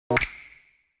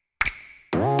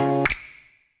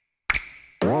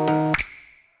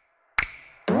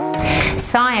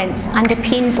Science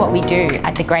underpins what we do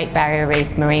at the Great Barrier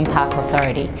Reef Marine Park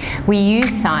Authority. We use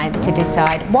science to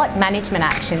decide what management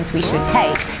actions we should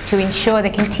take to ensure the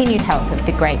continued health of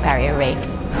the Great Barrier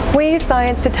Reef. We use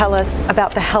science to tell us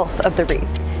about the health of the reef.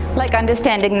 Like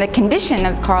understanding the condition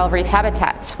of coral reef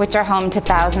habitats, which are home to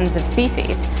thousands of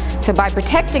species. So by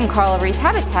protecting coral reef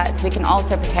habitats, we can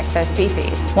also protect those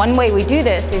species. One way we do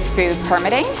this is through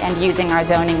permitting and using our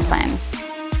zoning plans.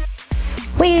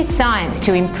 We use science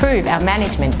to improve our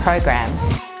management programs.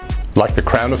 Like the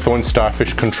Crown of Thorns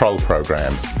Starfish Control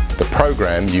Program, the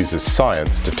program uses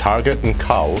science to target and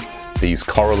cull these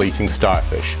coral-eating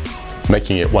starfish,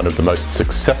 making it one of the most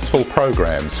successful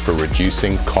programs for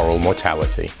reducing coral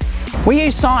mortality. We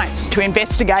use science to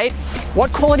investigate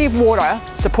what quality of water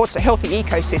supports a healthy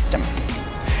ecosystem.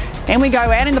 And we go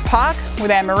out in the park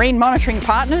with our marine monitoring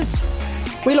partners.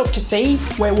 We look to see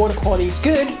where water quality is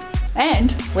good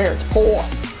and where it's poor,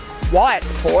 why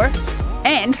it's poor,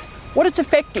 and what its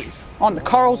effect is on the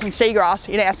corals and seagrass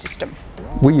in our system.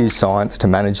 We use science to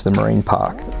manage the marine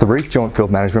park. The Reef Joint Field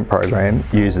Management Program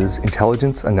uses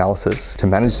intelligence analysis to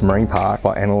manage the marine park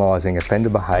by analysing offender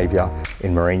behaviour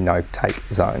in marine no-take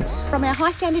zones. From our High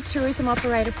Standard Tourism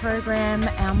Operator Program,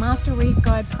 our Master Reef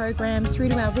Guide program, through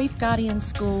to our Reef Guardian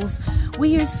schools, we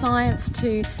use science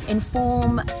to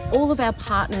inform all of our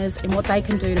partners in what they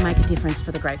can do to make a difference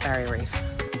for the Great Barrier Reef.